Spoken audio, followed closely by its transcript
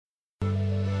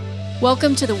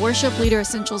Welcome to the Worship Leader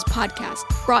Essentials podcast,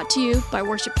 brought to you by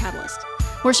Worship Catalyst.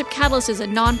 Worship Catalyst is a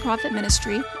nonprofit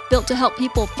ministry built to help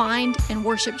people find and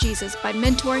worship Jesus by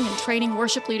mentoring and training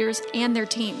worship leaders and their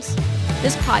teams.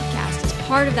 This podcast is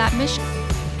part of that mission.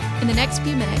 In the next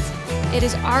few minutes, it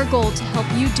is our goal to help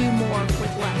you do more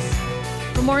with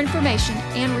less. For more information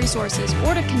and resources,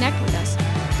 or to connect with us,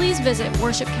 please visit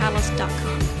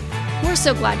worshipcatalyst.com. We're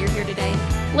so glad you're here today.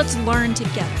 Let's learn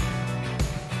together.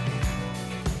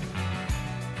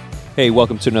 Hey,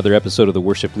 welcome to another episode of the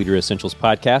Worship Leader Essentials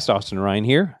podcast. Austin Ryan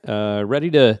here,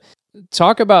 ready to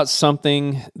talk about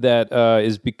something that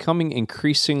is becoming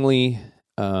increasingly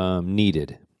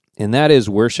needed, and that is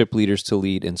worship leaders to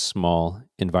lead in small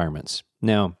environments.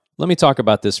 Now, let me talk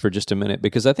about this for just a minute,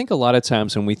 because I think a lot of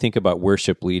times when we think about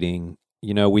worship leading,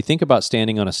 we think about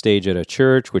standing on a stage at a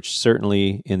church, which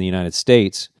certainly in the United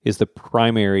States is the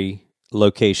primary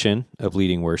location of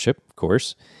leading worship, of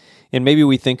course. And maybe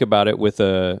we think about it with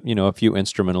a few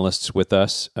instrumentalists with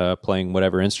us playing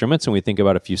whatever instruments, and we think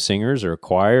about a few singers or a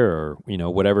choir or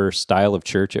whatever style of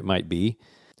church it might be,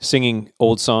 singing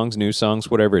old songs, new songs,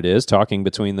 whatever it is, talking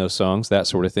between those songs, that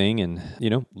sort of thing, and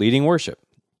leading worship.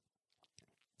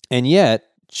 And yet,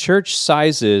 church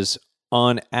sizes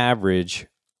on average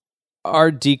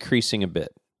are decreasing a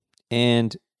bit.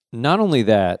 And not only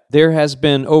that, there has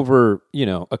been over,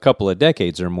 a couple of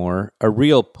decades or more, a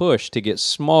real push to get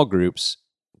small groups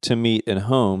to meet in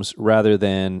homes rather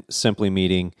than simply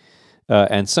meeting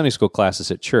and Sunday school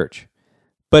classes at church.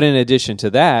 But in addition to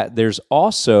that, there's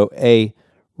also a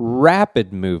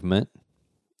rapid movement,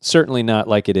 certainly not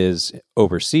like it is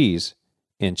overseas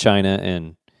in China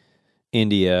and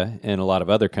India and a lot of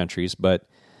other countries, but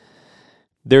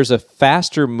there's a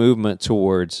faster movement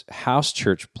towards house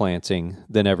church planting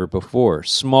than ever before.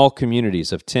 Small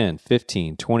communities of 10,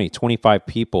 15, 20, 25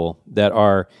 people that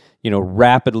are,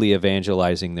 rapidly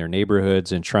evangelizing their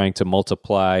neighborhoods and trying to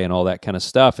multiply and all that kind of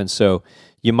stuff. And so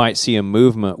you might see a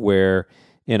movement where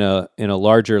in a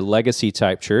larger legacy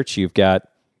type church, you've got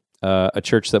a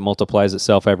church that multiplies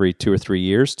itself every 2 or 3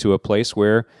 years to a place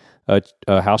where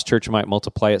a house church might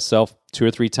multiply itself 2 or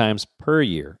 3 times per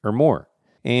year or more.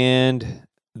 And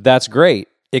that's great,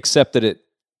 except that it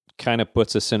kind of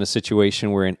puts us in a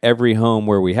situation where in every home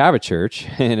where we have a church,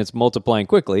 and it's multiplying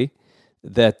quickly,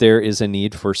 that there is a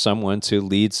need for someone to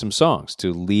lead some songs,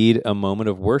 to lead a moment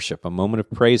of worship, a moment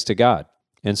of praise to God.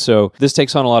 And so this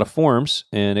takes on a lot of forms,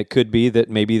 and it could be that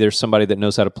maybe there's somebody that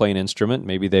knows how to play an instrument.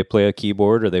 Maybe they play a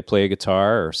keyboard or they play a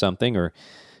guitar or something,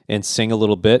 and sing a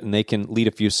little bit, and they can lead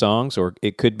a few songs. Or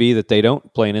it could be that they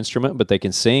don't play an instrument, but they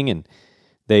can sing, and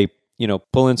they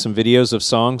pull in some videos of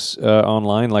songs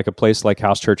online, like a place like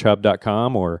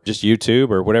housechurchhub.com or just YouTube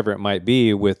or whatever it might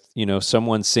be, with,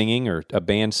 someone singing or a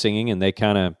band singing, and they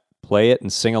kind of play it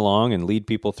and sing along and lead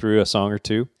people through a song or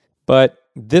two. But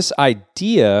this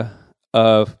idea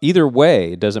of either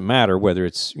way, it doesn't matter whether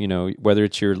it's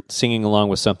you're singing along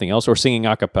with something else or singing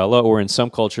a cappella, or in some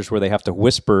cultures where they have to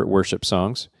whisper worship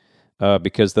songs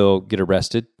because they'll get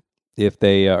arrested if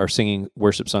they are singing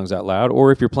worship songs out loud,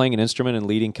 or if you're playing an instrument and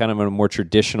leading kind of in a more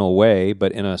traditional way,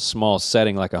 but in a small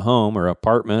setting like a home or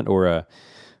apartment or a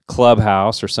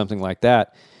clubhouse or something like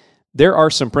that. There are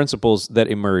some principles that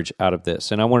emerge out of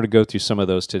this, and I wanted to go through some of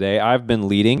those today. I've been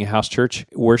leading a house church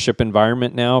worship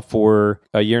environment now for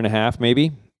a year and a half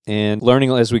maybe, and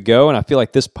learning as we go, and I feel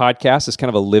like this podcast is kind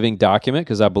of a living document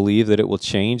because I believe that it will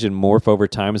change and morph over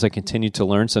time as I continue to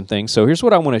learn some things. So here's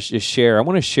what I want to share. I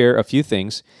want to share a few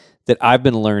things that I've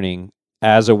been learning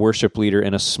as a worship leader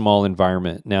in a small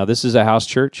environment. Now, this is a house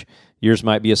church. Yours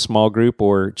might be a small group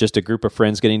or just a group of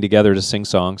friends getting together to sing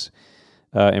songs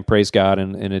and praise God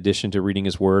in addition to reading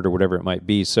His Word or whatever it might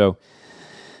be. So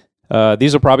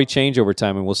these will probably change over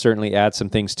time, and we'll certainly add some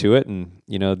things to it. And,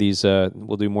 these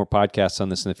we'll do more podcasts on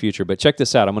this in the future. But check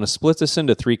this out. I'm going to split this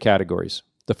into 3 categories.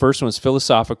 The first one is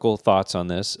philosophical thoughts on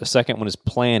this. A second one is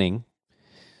planning.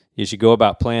 You should go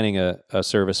about planning a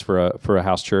service for a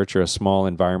house church or a small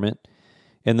environment.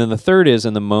 And then the third is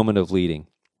in the moment of leading.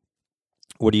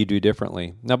 What do you do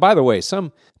differently? Now, by the way,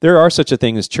 there are such a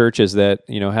thing as churches that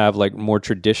have like more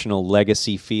traditional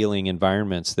legacy feeling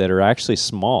environments that are actually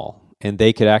small, and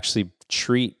they could actually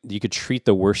treat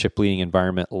the worship leading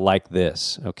environment like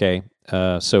this. Okay,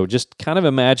 so just kind of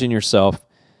imagine yourself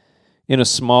in a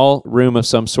small room of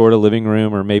some sort, a living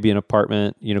room, or maybe an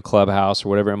apartment, clubhouse or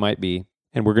whatever it might be.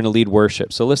 And we're going to lead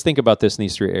worship. So let's think about this in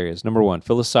these 3 areas. Number one,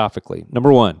 philosophically.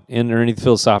 Number one, underneath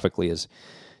philosophically is,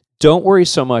 don't worry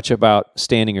so much about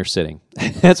standing or sitting.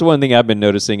 That's one thing I've been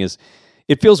noticing is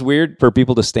It feels weird for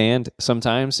people to stand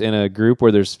sometimes in a group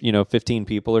where there's, 15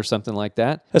 people or something like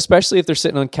that, especially if they're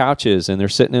sitting on couches and they're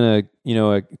sitting in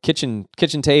a kitchen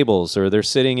tables, or they're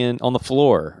sitting on the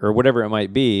floor or whatever it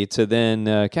might be, to then,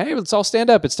 okay, let's all stand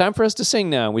up. It's time for us to sing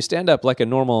now. And we stand up like a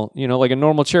normal, like a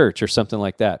normal church or something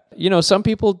like that. Some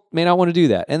people may not want to do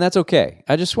that, and that's okay.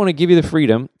 I just want to give you the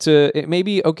freedom it may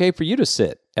be okay for you to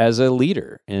sit as a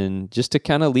leader and just to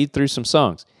kind of lead through some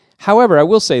songs. However, I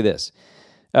will say this.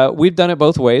 We've done it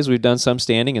both ways. We've done some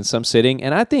standing and some sitting.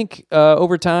 And I think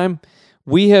over time,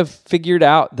 we have figured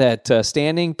out that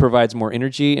standing provides more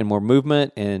energy and more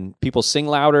movement, and people sing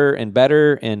louder and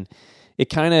better. And it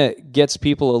kind of gets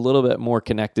people a little bit more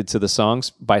connected to the songs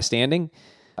by standing.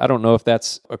 I don't know if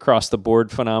that's across the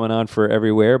board phenomenon for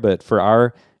everywhere, but for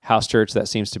our house church, that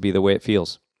seems to be the way it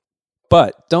feels.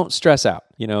 But don't stress out.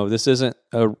 This isn't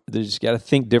you just got to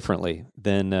think differently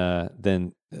than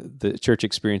the church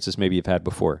experiences maybe you've had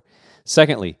before.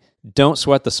 Secondly, don't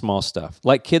sweat the small stuff.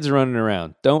 Like kids running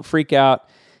around. Don't freak out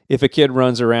if a kid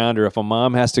runs around, or if a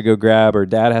mom has to go grab, or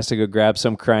dad has to go grab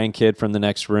some crying kid from the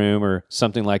next room or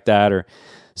something like that, or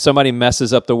somebody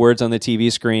messes up the words on the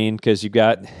TV screen because you've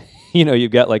got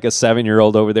like a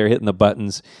 7-year-old over there hitting the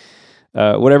buttons,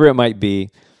 whatever it might be,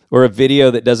 or a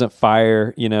video that doesn't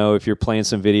fire, if you're playing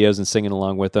some videos and singing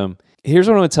along with them. Here's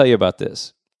what I'm going to tell you about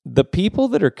this. The people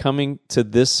that are coming to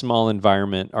this small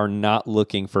environment are not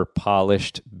looking for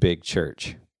polished big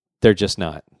church. They're just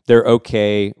not. They're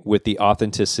okay with the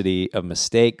authenticity of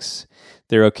mistakes.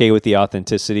 They're okay with the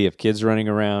authenticity of kids running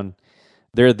around.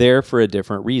 They're there for a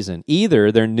different reason.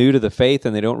 Either they're new to the faith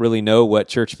and they don't really know what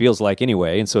church feels like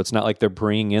anyway, and so it's not like they're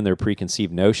bringing in their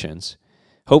preconceived notions.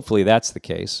 Hopefully that's the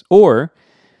case. Or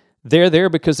they're there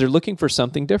because they're looking for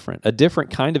something different, a different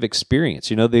kind of experience.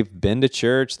 They've been to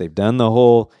church, they've done the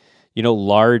whole,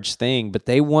 large thing, but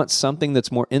they want something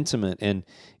that's more intimate and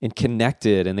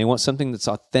connected, and they want something that's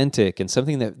authentic and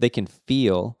something that they can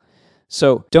feel.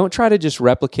 So don't try to just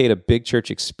replicate a big church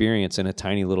experience in a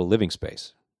tiny little living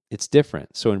space. It's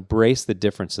different. So embrace the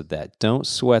difference of that. Don't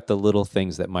sweat the little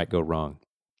things that might go wrong.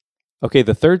 Okay,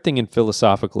 the third thing in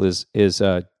philosophical is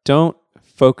don't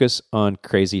focus on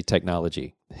crazy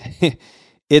technology.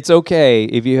 It's okay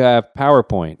if you have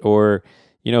PowerPoint or,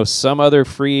 some other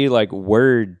free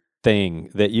Word thing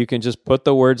that you can just put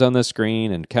the words on the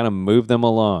screen and kind of move them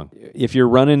along. If you're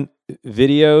running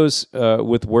videos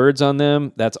with words on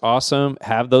them, that's awesome.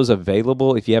 Have those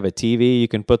available. If you have a TV, you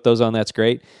can put those on. That's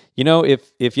great.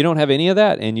 If you don't have any of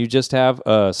that and you just have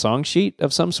a song sheet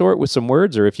of some sort with some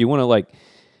words, or if you want to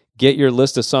get your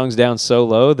list of songs down so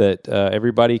low that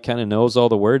everybody kind of knows all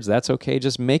the words, that's okay.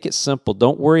 Just make it simple.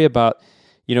 Don't worry about,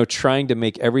 trying to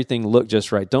make everything look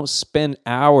just right. Don't spend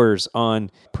hours on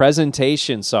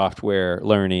presentation software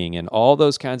learning and all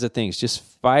those kinds of things. Just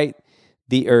fight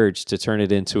the urge to turn it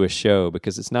into a show,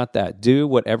 because it's not that. Do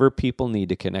whatever people need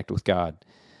to connect with God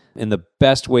in the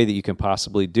best way that you can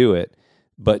possibly do it.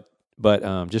 But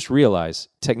just realize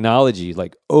technology,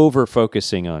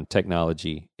 over-focusing on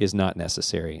technology, is not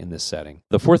necessary in this setting.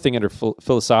 The fourth thing under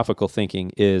philosophical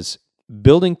thinking is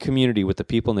building community with the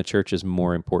people in the church is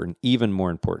more important, even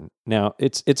more important. Now,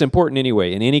 it's important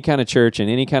anyway. In any kind of church, in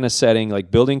any kind of setting,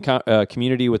 building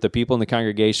community with the people in the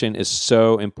congregation is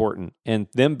so important. And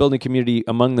them building community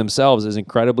among themselves is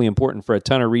incredibly important for a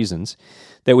ton of reasons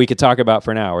that we could talk about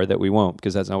for an hour, that we won't,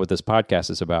 because that's not what this podcast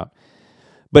is about.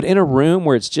 But in a room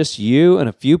where it's just you and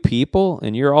a few people,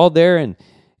 and you're all there, and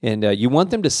you want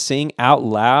them to sing out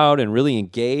loud and really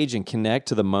engage and connect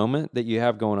to the moment that you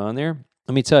have going on there,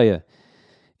 let me tell you,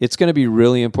 it's going to be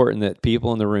really important that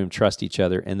people in the room trust each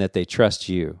other and that they trust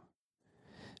you,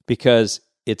 because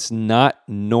it's not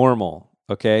normal,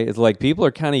 okay? It's people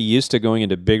are kind of used to going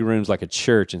into big rooms like a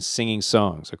church and singing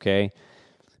songs, okay?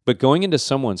 But going into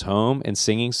someone's home and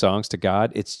singing songs to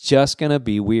God, it's just going to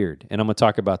be weird. And I'm going to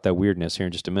talk about that weirdness here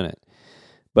in just a minute.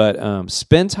 But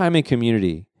spend time in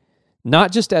community,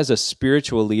 not just as a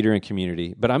spiritual leader in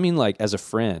community, but I mean as a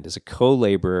friend, as a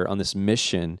co-laborer on this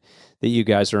mission that you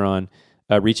guys are on,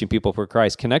 reaching people for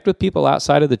Christ. Connect with people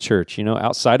outside of the church,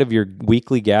 outside of your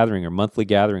weekly gathering or monthly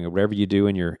gathering or whatever you do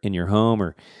in your home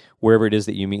or wherever it is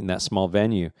that you meet in that small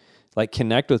venue.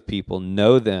 Connect with people,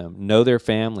 know them, know their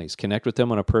families, connect with them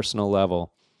on a personal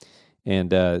level,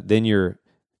 and then your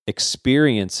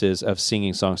experiences of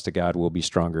singing songs to God will be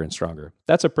stronger and stronger.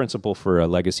 That's a principle for a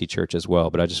legacy church as well,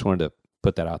 but I just wanted to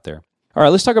put that out there. All right,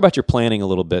 let's talk about your planning a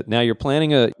little bit. Now, you're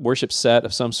planning a worship set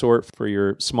of some sort for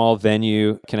your small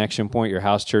venue, connection point, your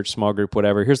house church, small group,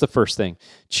 whatever. Here's the first thing.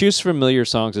 Choose familiar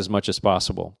songs as much as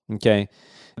possible, okay?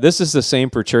 This is the same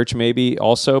for church maybe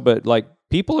also, but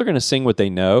people are going to sing what they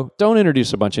know. Don't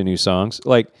introduce a bunch of new songs.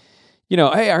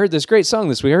 hey, I heard this great song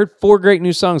this week. I heard 4 great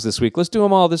new songs this week. Let's do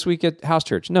them all this week at house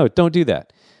church. No, don't do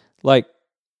that. Like,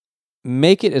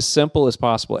 make it as simple as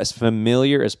possible, as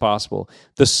familiar as possible.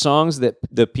 The songs that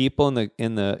the people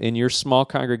in your small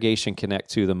congregation connect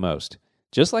to the most.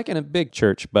 Just like in a big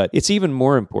church, but it's even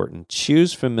more important.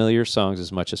 Choose familiar songs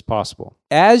as much as possible.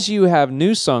 As you have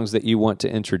new songs that you want to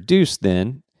introduce,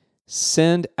 then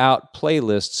send out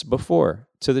playlists before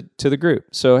to the group.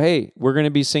 So, hey, we're going to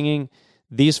be singing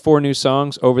these 4 new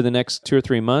songs over the next 2 or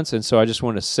 3 months, and so I just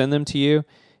want to send them to you,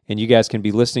 and you guys can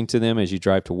be listening to them as you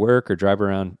drive to work or drive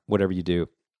around, whatever you do.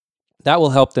 That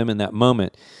will help them in that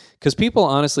moment, because people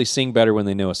honestly sing better when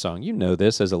they know a song. You know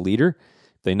this as a leader.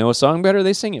 If they know a song better,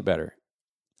 they sing it better.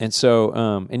 And so,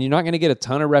 and you're not going to get a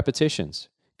ton of repetitions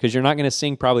because you're not going to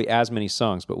sing probably as many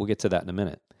songs, but we'll get to that in a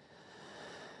minute.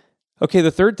 Okay, the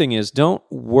third thing is don't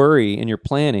worry in your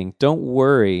planning. Don't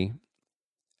worry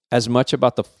as much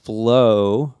about the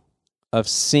flow of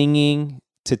singing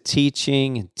to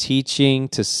teaching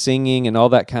to singing and all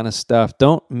that kind of stuff.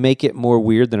 Don't make it more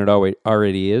weird than it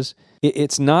already is.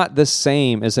 It's not the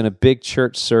same as in a big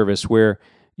church service where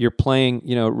you're playing,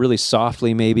 really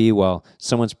softly maybe while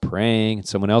someone's praying and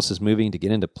someone else is moving to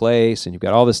get into place, and you've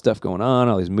got all this stuff going on,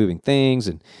 all these moving things,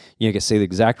 and you can say the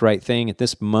exact right thing at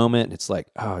this moment. It's like,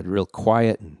 real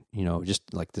quiet and,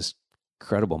 just like this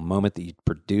incredible moment that you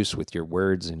produce with your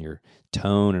words and your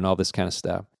tone and all this kind of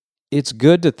stuff. It's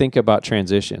good to think about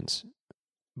transitions,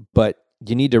 but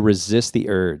you need to resist the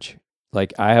urge.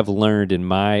 Like I have learned in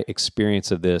my experience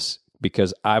of this,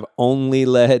 because I've only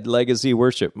led legacy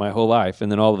worship my whole life.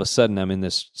 And then all of a sudden I'm in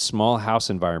this small house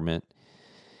environment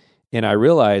and I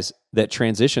realize that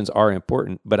transitions are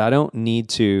important, but I don't need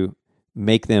to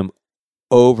make them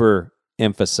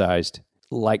overemphasized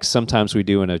like sometimes we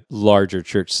do in a larger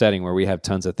church setting where we have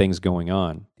tons of things going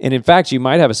on. And in fact, you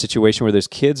might have a situation where there's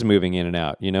kids moving in and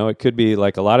out. It could be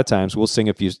like a lot of times we'll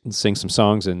sing some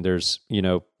songs and there's,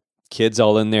 kids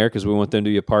all in there because we want them to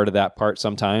be a part of that part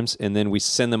sometimes, and then we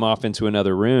send them off into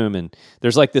another room, and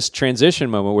there's like this transition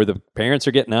moment where the parents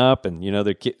are getting up, and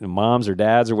their moms or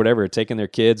dads or whatever are taking their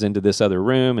kids into this other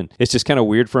room, and it's just kind of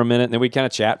weird for a minute, and then we kind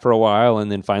of chat for a while,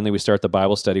 and then finally we start the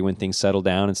Bible study when things settle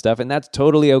down and stuff, and that's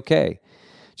totally okay.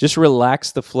 Just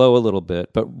relax the flow a little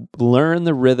bit, but learn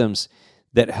the rhythms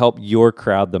that help your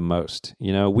crowd the most.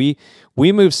 We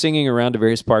move singing around to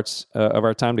various parts of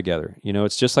our time together.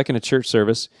 It's just like in a church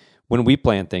service. When we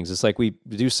plan things, it's like we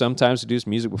do sometimes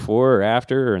music before or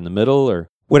after or in the middle or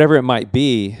whatever it might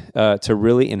be to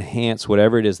really enhance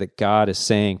whatever it is that God is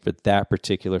saying for that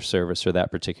particular service or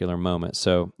that particular moment.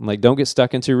 So don't get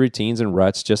stuck into routines and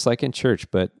ruts just like in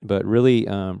church, but really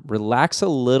relax a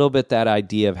little bit that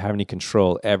idea of having to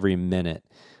control every minute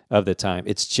of the time.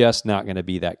 It's just not going to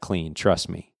be that clean, trust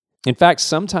me. In fact,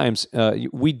 sometimes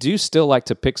we do still like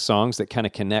to pick songs that kind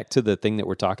of connect to the thing that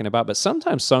we're talking about, but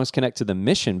sometimes songs connect to the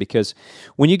mission because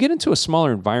when you get into a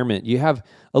smaller environment, you have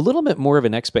a little bit more of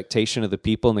an expectation of the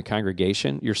people in the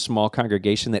congregation, your small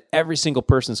congregation, that every single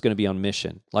person is going to be on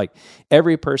mission. Like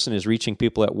every person is reaching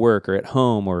people at work or at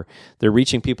home, or they're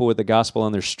reaching people with the gospel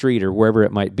on their street or wherever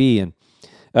it might be. And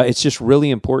it's just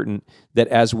really important that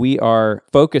as we are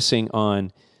focusing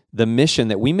on the mission,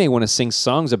 that we may want to sing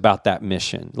songs about that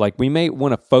mission. Like we may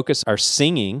want to focus our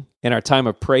singing and our time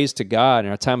of praise to God and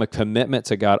our time of commitment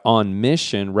to God on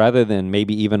mission rather than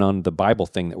maybe even on the Bible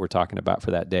thing that we're talking about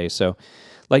for that day. So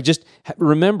just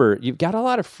remember, you've got a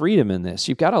lot of freedom in this.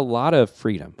 You've got a lot of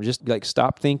freedom. Just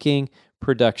stop thinking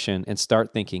production and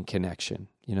start thinking connection.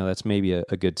 That's maybe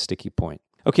a good sticky point.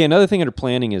 Okay, another thing under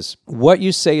planning is what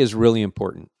you say is really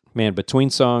important. Man, between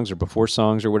songs or before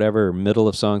songs or whatever, or middle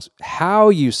of songs, how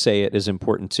you say it is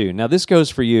important too. Now, this goes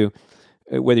for you,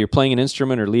 whether you're playing an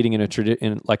instrument or leading in a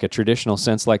traditional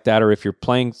sense like that, or if you're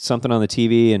playing something on the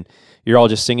TV and you're all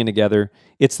just singing together,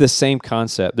 it's the same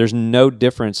concept. There's no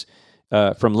difference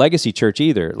from Legacy Church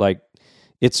either.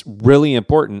 It's really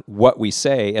important what we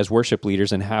say as worship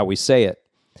leaders and how we say it.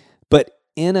 But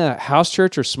in a house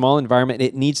church or small environment,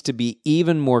 it needs to be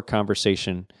even more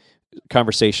conversational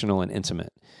and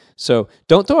intimate. So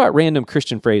don't throw out random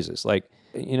Christian phrases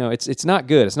it's not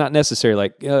good. It's not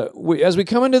necessary. As we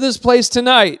come into this place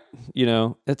tonight,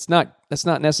 that's not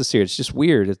necessary. It's just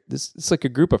weird. It's like a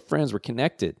group of friends. We're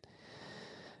connected.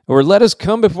 Or let us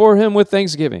come before him with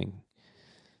thanksgiving.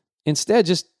 Instead,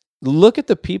 just look at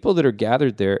the people that are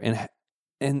gathered there,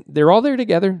 and they're all there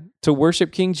together to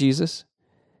worship King Jesus,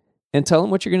 and tell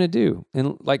them what you're going to do,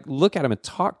 and look at them and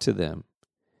talk to them.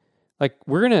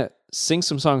 We're going to sing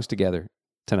some songs together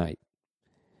tonight.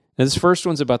 Now, this first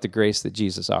one's about the grace that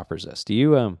Jesus offers us. Do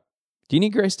you need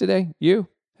grace today? You?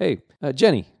 Hey,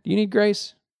 Jenny, do you need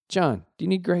grace? John, do you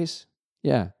need grace?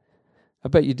 Yeah. I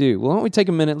bet you do. Well, why don't we take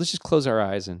a minute? Let's just close our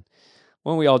eyes, and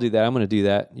why don't we all do that? I'm going to do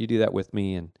that. You do that with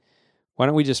me, and why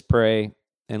don't we just pray,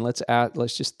 and let's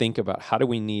just think about, how do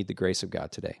we need the grace of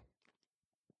God today?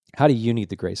 How do you need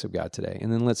the grace of God today?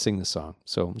 And then let's sing the song.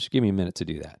 So just give me a minute to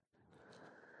do that.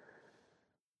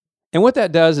 And what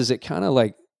that does is it kind of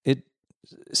like, it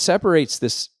separates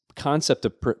this concept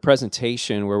of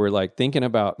presentation where we're like thinking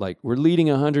about like we're leading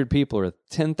 100 people or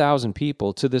 10,000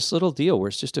 people to this little deal where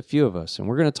it's just a few of us and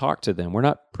we're going to talk to them. We're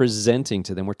not presenting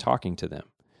to them, we're talking to them.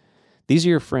 These are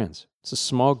your friends. It's a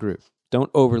small group.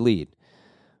 Don't overlead.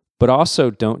 But also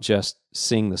don't just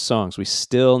sing the songs. We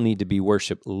still need to be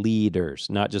worship leaders,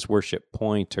 not just worship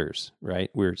pointers, right?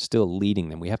 We're still leading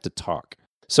them. We have to talk.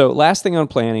 So last thing on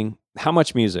planning, how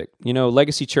much music?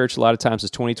 Legacy Church a lot of times is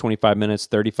 20, 25 minutes,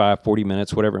 35, 40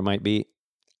 minutes, whatever it might be.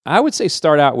 I would say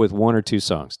start out with 1 or 2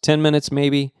 songs, 10 minutes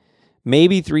maybe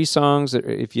 3 songs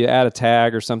if you add a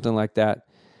tag or something like that.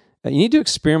 You need to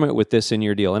experiment with this in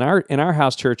your deal. In our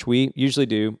house church, we usually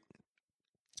do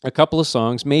a couple of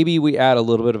songs. Maybe we add a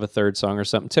little bit of a third song or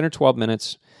something, 10 or 12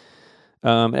 minutes.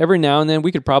 Every now and then,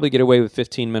 we could probably get away with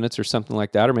 15 minutes or something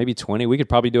like that, or maybe 20. We could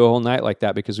probably do a whole night like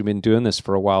that because we've been doing this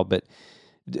for a while. But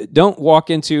don't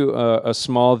walk into a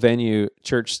small venue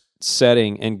church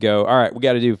setting and go, all right, we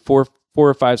got to do 4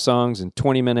 or 5 songs in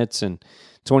 20 minutes and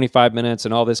 25 minutes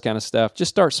and all this kind of stuff. Just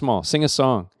start small. Sing a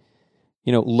song.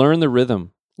 Learn the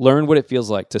rhythm. Learn what it feels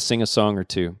like to sing a song or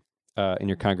two in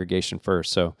your congregation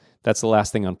first. So that's the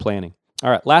last thing on planning. All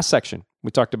right, last section.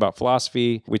 We talked about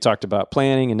philosophy, we talked about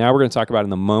planning, and now we're going to talk about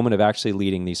in the moment of actually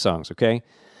leading these songs, okay?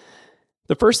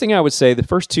 The first thing I would say, the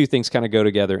first 2 things kind of go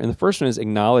together, and the first one is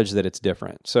acknowledge that it's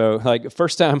different. So like the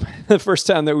first time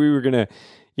that we were going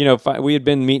to, we had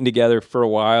been meeting together for a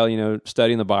while,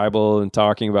 studying the Bible and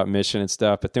talking about mission and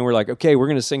stuff, but then we're like, okay, we're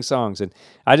going to sing songs. And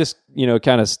I just,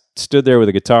 kind of stood there with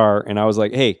a guitar, and I was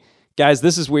like, hey, guys,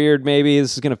 this is weird. Maybe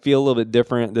this is going to feel a little bit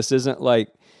different. This isn't like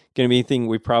going to be anything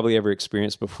we've probably ever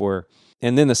experienced before.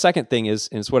 And then the second thing is,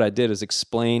 and it's what I did, is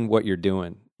explain what you're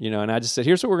doing. And I just said,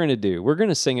 here's what we're going to do. We're going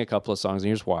to sing a couple of songs, and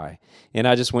here's why. And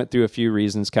I just went through a few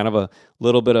reasons, kind of a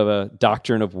little bit of a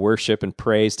doctrine of worship and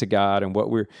praise to God, and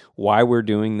why we're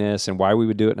doing this, and why we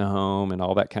would do it in a home, and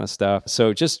all that kind of stuff.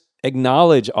 So just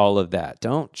acknowledge all of that.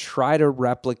 Don't try to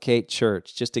replicate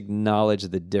church. Just acknowledge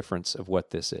the difference of what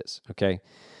this is, okay?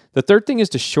 The third thing is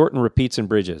to shorten repeats and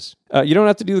bridges. You don't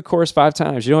have to do the chorus 5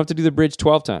 times. You don't have to do the bridge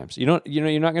 12 times. You're not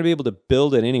going to be able to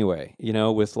build it anyway,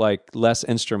 with like less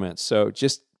instruments. So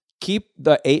just keep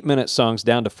the 8-minute songs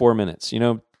down to 4 minutes,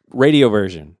 radio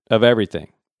version of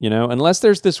everything, unless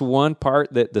there's this one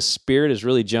part that the Spirit is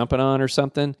really jumping on or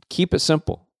something, keep it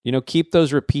simple, keep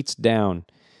those repeats down.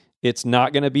 It's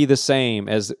not going to be the same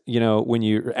as, when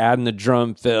you're adding the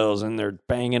drum fills and they're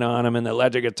banging on them and the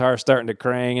electric guitar starting to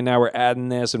crank, and now we're adding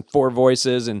this and 4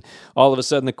 voices and all of a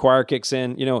sudden the choir kicks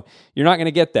in. You're not going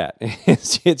to get that.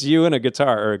 It's you and a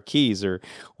guitar or keys or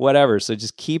whatever. So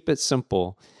just keep it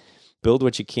simple. Build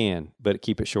what you can, but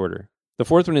keep it shorter. The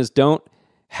fourth one is don't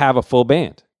have a full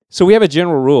band. So we have a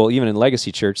general rule, even in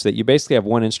Legacy Church, that you basically have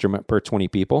 1 instrument per 20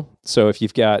 people. So if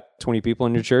you've got 20 people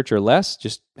in your church or less,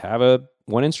 just have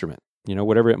one instrument,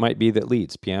 whatever it might be that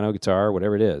leads, piano, guitar,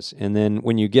 whatever it is. And then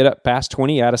when you get up past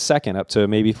 20, add a second up to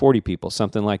maybe 40 people,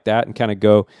 something like that, and kind of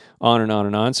go on and on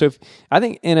and on. So I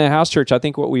think in a house church, I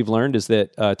think what we've learned is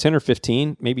that 10 or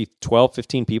 15, maybe 12,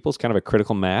 15 people is kind of a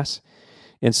critical mass.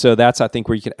 And so that's, I think,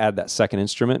 where you could add that second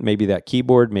instrument, maybe that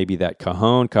keyboard, maybe that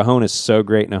cajon. Cajon is so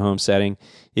great in a home setting.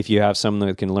 If you have someone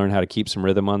that can learn how to keep some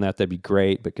rhythm on that, that'd be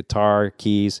great. But guitar,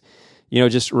 keys,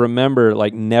 just remember,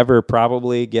 like, never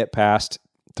probably get past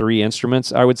 3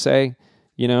 instruments, I would say.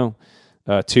 2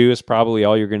 is probably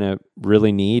all you're going to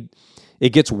really need.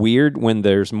 It gets weird when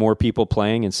there's more people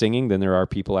playing and singing than there are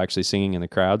people actually singing in the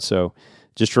crowd. So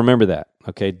just remember that.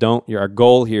 Okay, our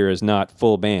goal here is not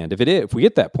full band. If we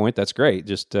get that point, that's great.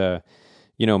 Just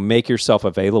make yourself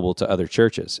available to other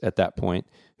churches at that point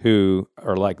who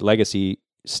are like legacy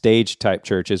stage type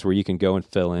churches where you can go and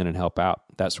fill in and help out,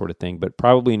 that sort of thing. But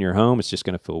probably in your home, it's just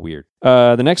going to feel weird.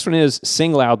 The next one is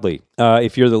sing loudly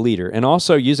if you're the leader, and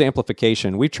also use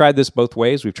amplification. We've tried this both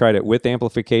ways. We've tried it with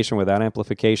amplification, without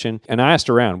amplification, and I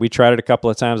asked around. We tried it a couple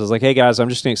of times. I was like, hey guys, I'm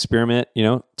just going to experiment,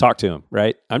 talk to them,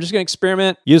 right? I'm just going to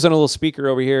experiment using a little speaker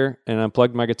over here, and I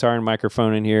plugged my guitar and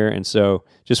microphone in here, and so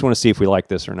just want to see if we like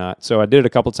this or not. So I did it a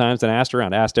couple of times, and I asked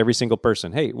around, asked every single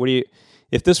person, hey,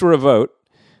 if this were a vote,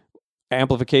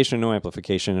 amplification, no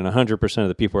amplification, and 100% of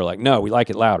the people are like, no, we like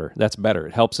it louder. That's better.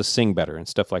 It helps us sing better and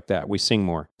stuff like that. We sing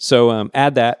more. So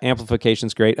add that.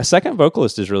 Amplification's great. A second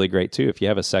vocalist is really great too. If you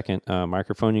have a second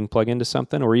microphone you can plug into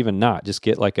something, or even not, just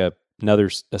get like a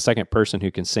second person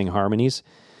who can sing harmonies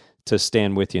to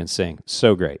stand with you and sing.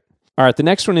 So great. All right, the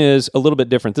next one is a little bit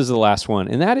different. This is the last one,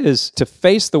 and that is to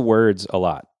face the words a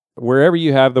lot. Wherever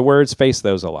you have the words, face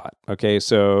those a lot. Okay,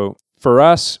 so for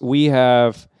us, we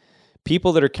have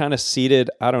people that are kind of seated,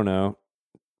 I don't know,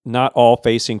 not all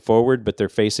facing forward, but they're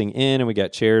facing in, and we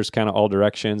got chairs kind of all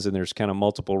directions, and there's kind of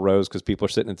multiple rows because people are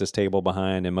sitting at this table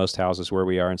behind in most houses where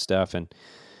we are and stuff.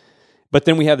 But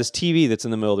then we have this TV that's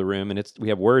in the middle of the room, and we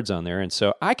have words on there. And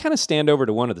so I kind of stand over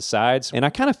to one of the sides, and I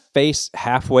kind of face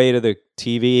halfway to the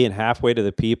TV and halfway to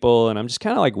the people, and I'm just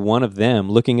kind of like one of them,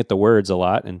 looking at the words a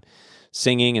lot and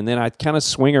singing. And then I kind of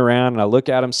swing around, and I look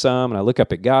at him some, and I look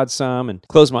up at God some, and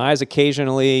close my eyes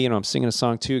occasionally. I'm singing a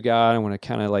song to God. I want to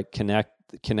kind of like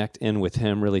connect in with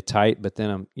Him really tight. But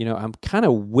then I'm kind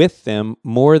of with them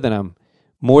more than I'm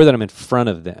in front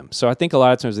of them. So I think a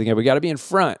lot of times we got to be in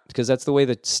front because that's the way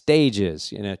the stage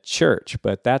is in a church,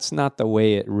 but that's not the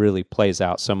way it really plays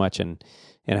out so much in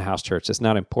a house church. It's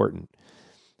not important.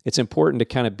 It's important to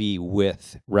kind of be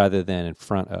with rather than in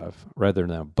front of, rather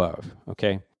than above,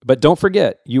 okay? But don't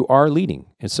forget, you are leading.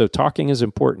 And so talking is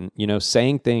important,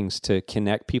 saying things to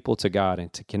connect people to God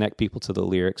and to connect people to the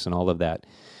lyrics and all of that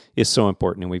is so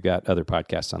important. And we've got other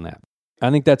podcasts on that. I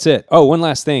think that's it. Oh, one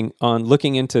last thing on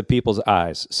looking into people's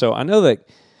eyes. So I know that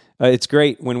it's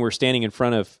great when we're standing in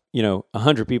front of,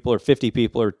 100 people or 50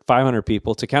 people or 500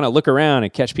 people to kind of look around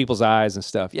and catch people's eyes and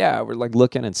stuff. Yeah, we're like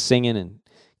looking and singing and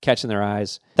catching their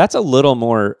eyes. That's a little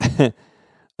more,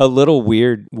 a little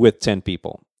weird with 10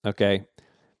 people, okay?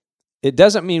 It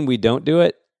doesn't mean we don't do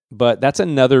it, but that's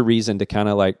another reason to kind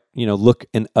of like, look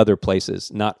in other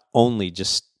places, not only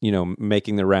just,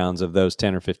 making the rounds of those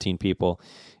 10 or 15 people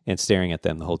and staring at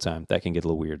them the whole time. That can get a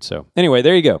little weird. So anyway,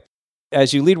 there you go.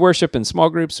 As you lead worship in small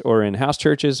groups or in house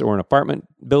churches or in apartment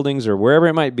buildings or wherever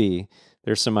it might be,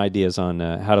 there's some ideas on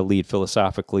how to lead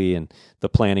philosophically and the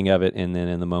planning of it and then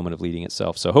in the moment of leading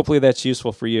itself. So hopefully that's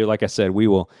useful for you. Like I said, we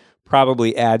will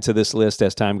probably add to this list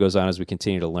as time goes on as we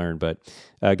continue to learn. But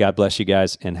God bless you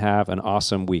guys and have an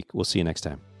awesome week. We'll see you next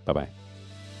time. Bye-bye.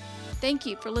 Thank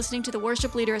you for listening to the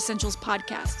Worship Leader Essentials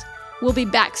podcast. We'll be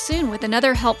back soon with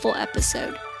another helpful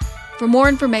episode. For more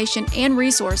information and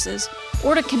resources,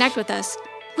 or to connect with us,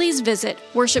 please visit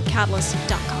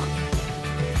worshipcatalyst.com.